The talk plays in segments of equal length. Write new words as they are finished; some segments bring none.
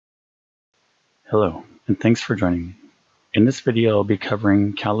Hello, and thanks for joining me. In this video, I'll be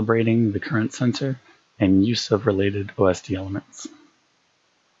covering calibrating the current sensor and use of related OSD elements.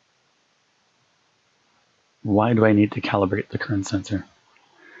 Why do I need to calibrate the current sensor?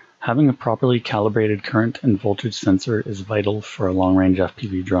 Having a properly calibrated current and voltage sensor is vital for a long-range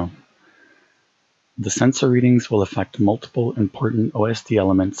FPV drone. The sensor readings will affect multiple important OSD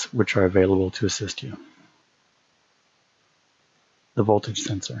elements which are available to assist you. The voltage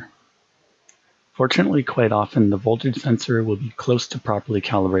sensor. Fortunately, quite often, the voltage sensor will be close to properly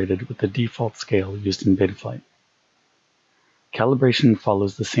calibrated with the default scale used in Betaflight. Calibration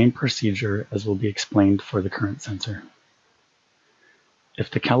follows the same procedure as will be explained for the current sensor.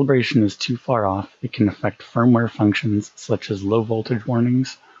 If the calibration is too far off, it can affect firmware functions such as low voltage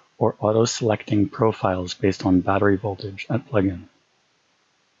warnings or auto-selecting profiles based on battery voltage at plug-in.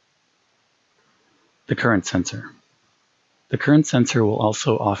 The current sensor. The current sensor will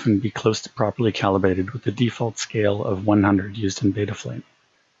also often be close to properly calibrated with the default scale of 100 used in Betaflight,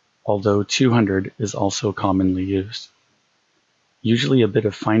 although 200 is also commonly used. Usually a bit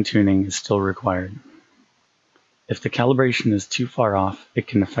of fine-tuning is still required. If the calibration is too far off, it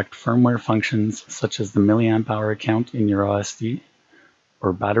can affect firmware functions such as the milliamp hour count in your OSD,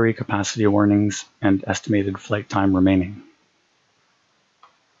 or battery capacity warnings and estimated flight time remaining.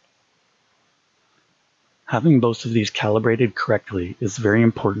 Having both of these calibrated correctly is very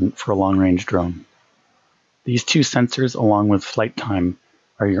important for a long-range drone. These two sensors, along with flight time,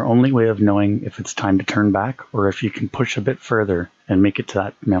 are your only way of knowing if it's time to turn back or if you can push a bit further and make it to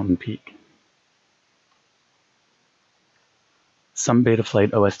that mountain peak. Some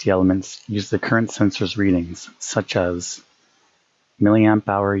Betaflight OSD elements use the current sensor's readings, such as milliamp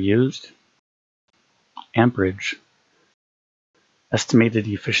hour used, amperage, estimated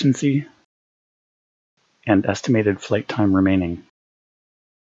efficiency, and estimated flight time remaining.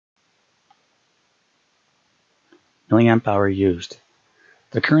 Milliamp hour used.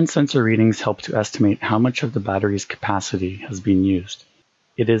 The current sensor readings help to estimate how much of the battery's capacity has been used.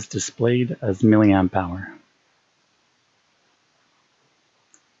 It is displayed as milliamp hour.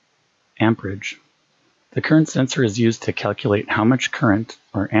 Amperage. The current sensor is used to calculate how much current,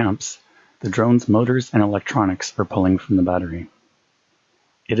 or amps, the drone's motors and electronics are pulling from the battery.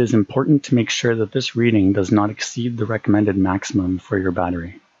 It is important to make sure that this reading does not exceed the recommended maximum for your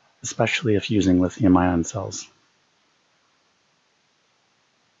battery, especially if using lithium-ion cells.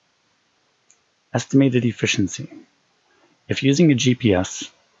 Estimated efficiency. If using a GPS,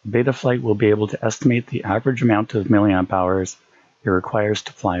 Betaflight will be able to estimate the average amount of milliamp hours it requires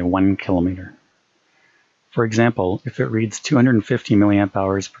to fly 1 kilometer. For example, if it reads 250 milliamp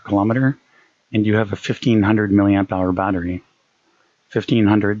hours per kilometer and you have a 1500 milliamp hour battery,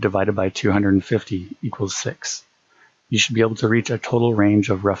 1500 divided by 250 equals 6. You should be able to reach a total range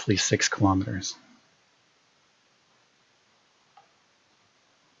of roughly 6 kilometers.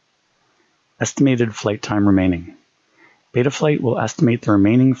 Estimated flight time remaining. Betaflight will estimate the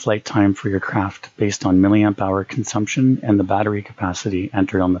remaining flight time for your craft based on milliamp hour consumption and the battery capacity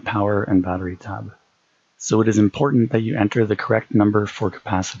entered on the Power and Battery tab. So it is important that you enter the correct number for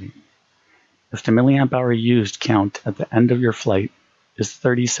capacity. If the milliamp hour used count at the end of your flight is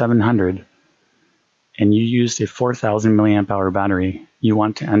 3700 and you used a 4000 milliamp hour battery, you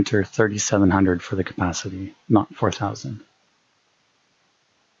want to enter 3700 for the capacity, not 4000.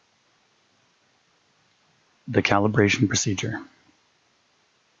 The calibration procedure.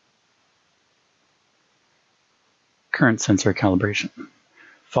 Current sensor calibration.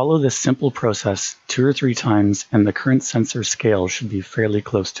 Follow this simple process 2 or 3 times and the current sensor scale should be fairly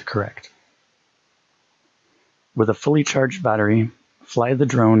close to correct. With a fully charged battery, fly the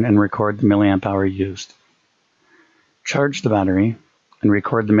drone and record the milliamp hour used. Charge the battery and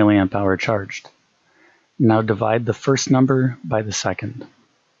record the milliamp hour charged. Now divide the first number by the second.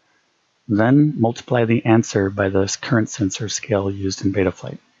 Then multiply the answer by the current sensor scale used in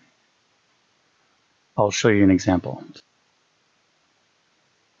Betaflight. I'll show you an example.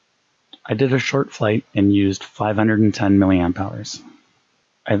 I did a short flight and used 510 milliamp hours.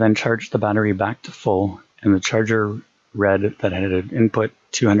 I then charged the battery back to full and the charger read that it had input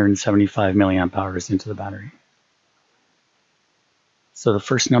 275 milliamp hours into the battery. So the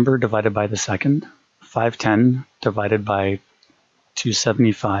first number divided by the second, 510 divided by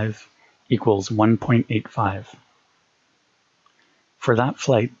 275 equals 1.85. For that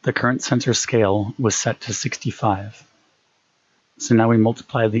flight, the current sensor scale was set to 65. So now we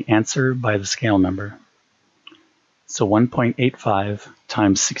multiply the answer by the scale number. So 1.85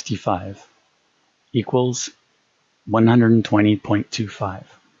 times 65 equals 120.25.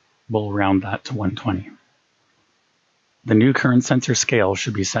 We'll round that to 120. The new current sensor scale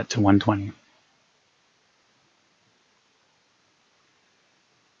should be set to 120.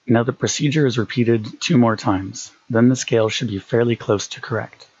 Now the procedure is repeated 2 more times, then the scale should be fairly close to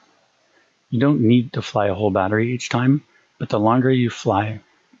correct. You don't need to fly a whole battery each time, but the longer you fly,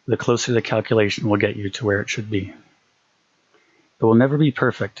 the closer the calculation will get you to where it should be. It will never be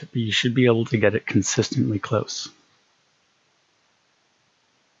perfect, but you should be able to get it consistently close.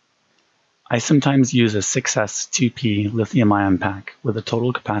 I sometimes use a 6S 2P lithium-ion pack with a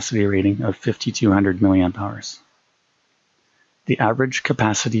total capacity rating of 5200 mAh. The average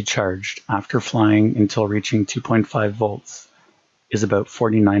capacity charged after flying until reaching 2.5 volts is about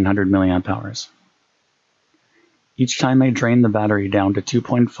 4900 mAh. Each time I drain the battery down to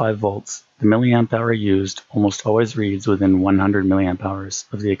 2.5 volts, the milliamp hour used almost always reads within 100 milliamp hours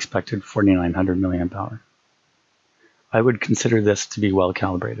of the expected 4900 milliamp hour. I would consider this to be well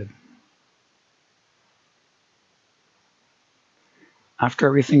calibrated. After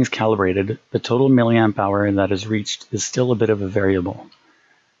everything is calibrated, the total milliamp hour that is reached is still a bit of a variable.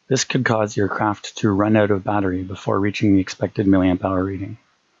 This could cause your craft to run out of battery before reaching the expected milliamp hour reading.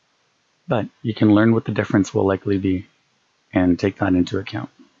 But you can learn what the difference will likely be and take that into account.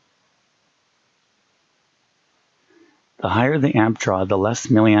 The higher the amp draw, the less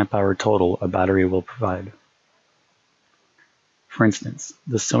milliamp hour total a battery will provide. For instance,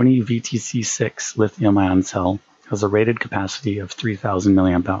 the Sony VTC6 lithium-ion cell has a rated capacity of 3000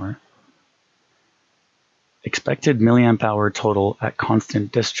 milliamp hour. Expected milliamp hour total at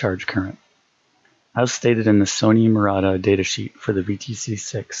constant discharge current, as stated in the Sony Murata datasheet for the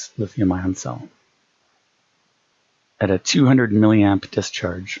VTC6 lithium-ion cell. At a 200 milliamp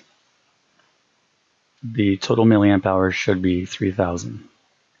discharge, the total milliamp hour should be 3000.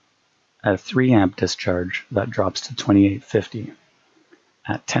 At a 3 amp discharge, that drops to 2850.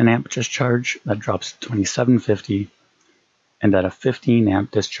 At 10 amp discharge, that drops to 2750. And at a 15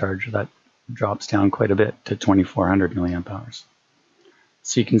 amp discharge, that drops down quite a bit to 2400 milliamp hours.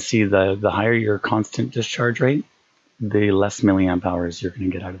 So you can see the higher your constant discharge rate, the less milliamp hours you're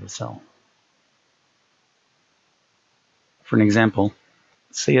going to get out of the cell. For an example,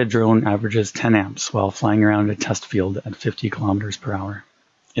 say a drone averages 10 amps while flying around a test field at 50 kilometers per hour.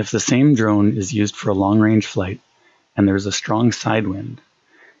 If the same drone is used for a long-range flight and there's a strong side wind,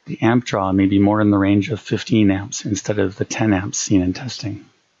 the amp draw may be more in the range of 15 amps instead of the 10 amps seen in testing.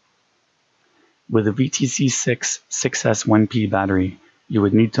 With a VTC6 6S 1P battery, you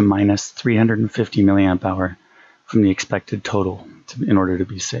would need to minus 350 milliamp hour from the expected total in order to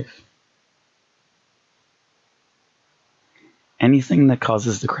be safe. Anything that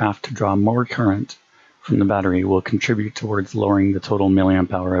causes the craft to draw more current from the battery will contribute towards lowering the total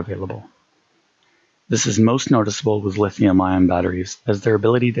milliamp hour available. This is most noticeable with lithium-ion batteries, as their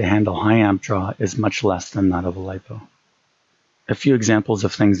ability to handle high amp draw is much less than that of a LiPo. A few examples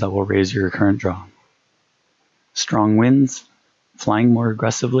of things that will raise your current draw: strong winds, flying more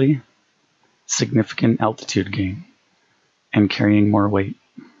aggressively, significant altitude gain, and carrying more weight.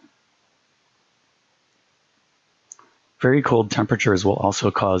 Very cold temperatures will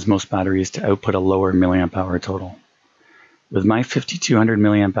also cause most batteries to output a lower milliamp hour total. With my 5200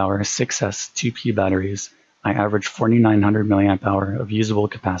 milliamp hour 6S 2P batteries, I average 4900 milliamp hour of usable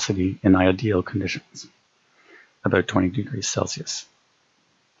capacity in ideal conditions, about 20 degrees Celsius.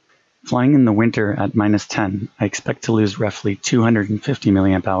 Flying in the winter at -10, I expect to lose roughly 250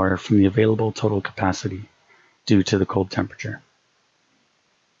 milliamp hour from the available total capacity due to the cold temperature.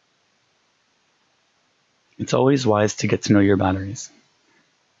 It's always wise to get to know your batteries.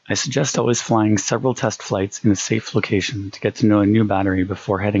 I suggest always flying several test flights in a safe location to get to know a new battery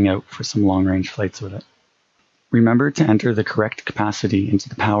before heading out for some long-range flights with it. Remember to enter the correct capacity into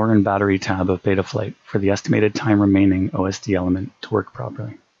the Power and Battery tab of Betaflight for the estimated time remaining OSD element to work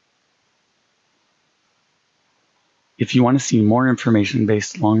properly. If you want to see more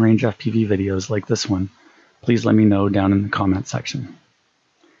information-based long-range FPV videos like this one, please let me know down in the comment section.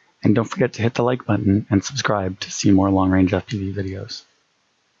 And don't forget to hit the like button and subscribe to see more long-range FPV videos.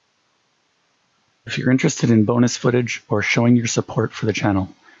 If you're interested in bonus footage or showing your support for the channel,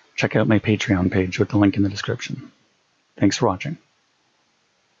 check out my Patreon page with the link in the description. Thanks for watching.